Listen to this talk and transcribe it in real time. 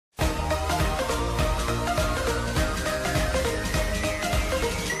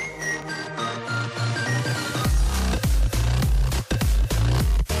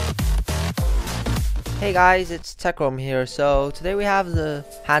Hey guys, it's TechRome here. So today we have the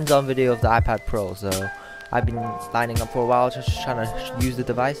hands-on video of the iPad Pro. So I've been lining up for a while, just trying to use the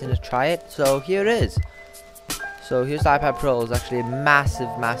device and just try it. So here it is. So here's the iPad Pro. It's actually a massive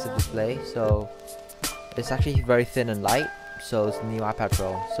display. So it's actually very thin and light. So it's the new iPad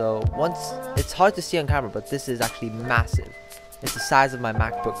Pro. So it's hard to see on camera, but this is actually massive. It's the size of my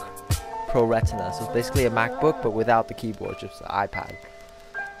MacBook Pro Retina. So it's basically a MacBook, but without the keyboard, just an iPad.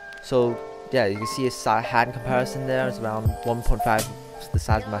 So yeah, you can see a hand comparison there. It's around 1.5 the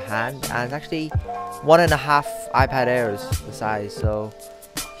size of my hand, and it's actually 1.5 iPad Airs the size. So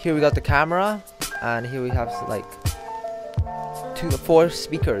here we got the camera, and here we have like 4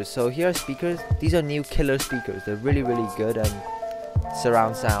 speakers. So here are speakers. These are new killer speakers. They're really good and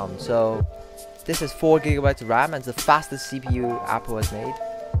surround sound. So this has 4 GB of RAM and it's the fastest CPU Apple has made.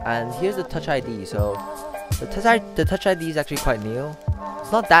 And here's the Touch ID. So the Touch ID is actually quite new.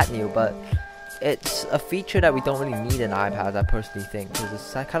 It's not that new, but it's a feature that we don't really need in iPads, I personally think, because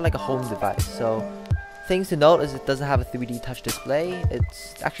it's kind of like a home device. So things to note is it doesn't have a 3D touch display.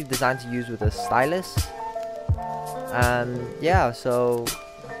 It's actually designed to use with a stylus. And yeah, so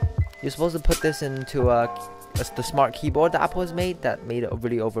you're supposed to put this into the smart keyboard that Apple has made that made it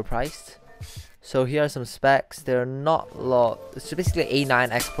really overpriced. So here are some specs. They're not a lot. It's basically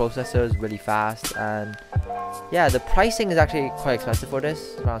A9X processor, is really fast, and yeah, the pricing is actually quite expensive for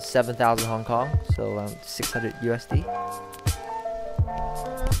this. Around 7,000 Hong Kong, so around 600 USD.